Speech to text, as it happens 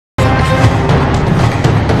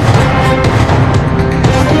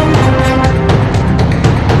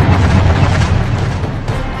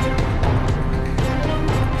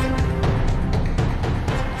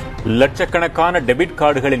லட்சக்கணக்கான டெபிட்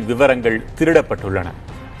கார்டுகளின் விவரங்கள் திருடப்பட்டுள்ளன.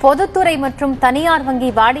 பொதுத்துறை மற்றும் தனியார் வங்கி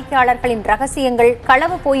வாடிக்கையாளர்களின் ரகசியங்கள்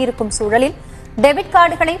களவு போயிருக்கும் சூழலில் டெபிட்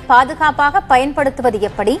கார்டுகளை பாதுகாப்பாக பயன்படுத்துவது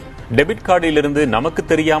எப்படி? டெபிட் கார்டிலிருந்து நமக்கு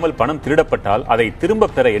தெரியாமல் பணம் திருடப்பட்டால் அதை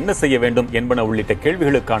திரும்ப பெற என்ன செய்ய வேண்டும் என்பன உள்ளிட்ட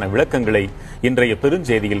கேள்விகளுக்கான விளக்கங்களை இன்றைய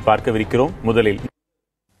பெருஞ்செய்தியில் பார்க்கவிருக்கிறோம். முதலில்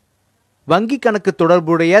வங்கி கணக்கு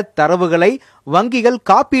தொடர்புடைய தரவுகளை வங்கிகள்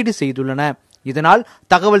காப்பீடு செய்துள்ளன. இதனால்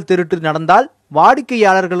தகவல் திருட்டு நடந்தால்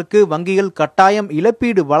வாடிக்கையாளர்களுக்கு வங்கிகள் கட்டாயம்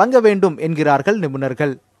இழப்பீடு வழங்க வேண்டும் என்கிறார்கள்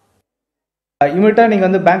நிபுணர்கள். இமீடியட்டா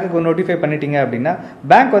நீங்க பேங்க்குக்கு நோட்டிஃபை பண்ணிட்டீங்க அப்படின்னா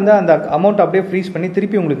பேங்க் அந்த அமௌண்ட் அப்படியே ஃப்ரீஸ் பண்ணி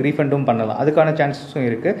திருப்பி உங்களுக்கு ரீஃபண்டும் பண்ணலாம். அதுக்கான சான்சஸும்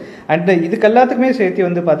இருக்கு. அண்ட் இதுக்கு எல்லாத்துக்குமே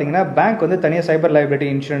சேர்த்து பாத்தீங்கன்னா பேங்க் தனியாக சைபர் லைபிலிட்டி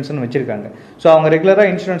இன்சூரன்ஸ்னு வச்சிருக்காங்க. ஸோ அவங்க ரெகுலரா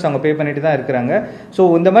இன்சூரன்ஸ் அவங்க பே பண்ணிட்டு தான் இருக்கிறாங்க. ஸோ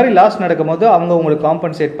இந்த மாதிரி லாஸ் நடக்கும் போது அவங்க உங்களுக்கு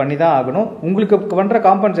காம்பன்சேட் பண்ணி தான் ஆகணும். உங்களுக்கு பண்ற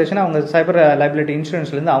காம்பன்சேஷன் அவங்க சைபர் லைபிலிட்டி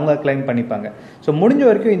இன்சூரன்ஸ்ல இருந்து அவங்க கிளைம் பண்ணிப்பாங்க. ஸோ முடிஞ்ச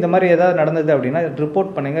வரைக்கும் இந்த மாதிரி ஏதாவது நடந்தது அப்படின்னா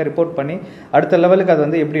ரிப்போர்ட் பண்ணுங்க. ரிப்போர்ட் பண்ணி அடுத்த லெவலுக்கு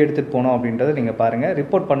அது எப்படி எடுத்துட்டு போகணும் அப்படின்றத நீங்க பாருங்க.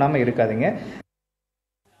 ரிப்போர்ட் பண்ணாம இருக்காதீங்க.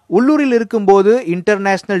 உள்ளூரில் இருக்கும்போது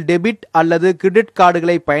இன்டர்நேஷனல் டெபிட் அல்லது கிரெடிட்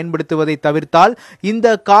கார்டுகளை பயன்படுத்துவதை தவிர்த்தால் இந்த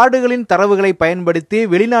கார்டுகளின் தரவுகளை பயன்படுத்தி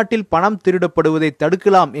வெளிநாட்டில் பணம் திருடப்படுவதை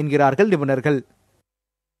தடுக்கலாம் என்கிறார்கள் நிபுணர்கள்.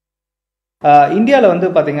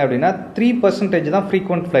 இந்தியாவில் பார்த்தீங்க அப்படின்னா 3% தான்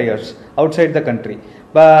frequent flyers out side the country.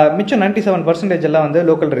 மிச்சம் 97% எல்லாம்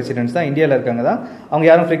லோக்கல் ரெசிடென்ட்ஸ் தான் இந்தியாவில் இருக்காங்க தான். அவங்க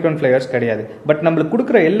யாரும் ஃப்ரீக்வெண்ட் ஃப்ளையர்ஸ் கிடையாது. பட் நம்மளுக்கு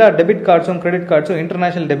கொடுக்குற எல்லா debit கார்ட்ஸும் credit கார்ட்ஸும்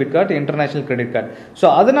international debit card, international credit card. So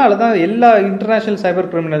அதனால தான் எல்லா இன்டர்நேஷனல் சைபர்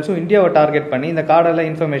கிரிமினல்ஸும் இந்தியாவை டார்கெட் பண்ணி இந்த கார்டெல்லாம்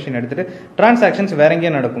இன்ஃபர்மேஷன் எடுத்துட்டு டிரான்சாக்ஷன்ஸ் வேற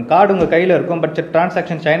எங்கேயும் நடக்கும். கார்டு உங்கள் கையில் இருக்கும், பட்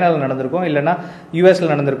டிரான்சாக்ஷன் சைனாவில் நடந்திருக்கும், இல்லைனா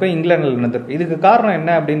யூஎஸ்ல நடந்திருக்கும், இங்கிலாந்தில் நடந்திருக்கும். இதுக்கு காரணம்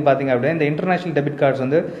என்ன அப்படின்னு பார்த்தீங்க அப்படின்னா இந்த இன்டர்நேஷனல் டெபிட்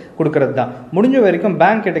கார்ட்ஸ் கொடுக்கறது தான். முடிஞ்ச வரைக்கும்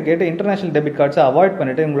பேங்க் கிட்ட கேட்டு இன்டர்நேஷனல் டெபிட் கார்ட்ஸை அவாய்ட்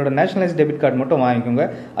பண்ணிட்டு உங்களோட நேஷனலைஸ் டெபிட் கார்டு மட்டும் வாங்கிக்கோங்க.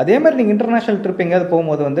 அதே மாதிரி நீங்க இன்டர்நேஷனல் ட்ரிப் எங்கேயாவது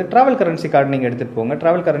போகும்போது டிராவல் கரன்சி கார்டு நீங்க எடுத்துட்டு போங்க.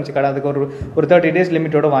 டிராவல் கரன்சி கார்டு அதுக்கு ஒரு 30 days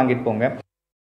லிமிட்டோட வாங்கிட்டு போங்க.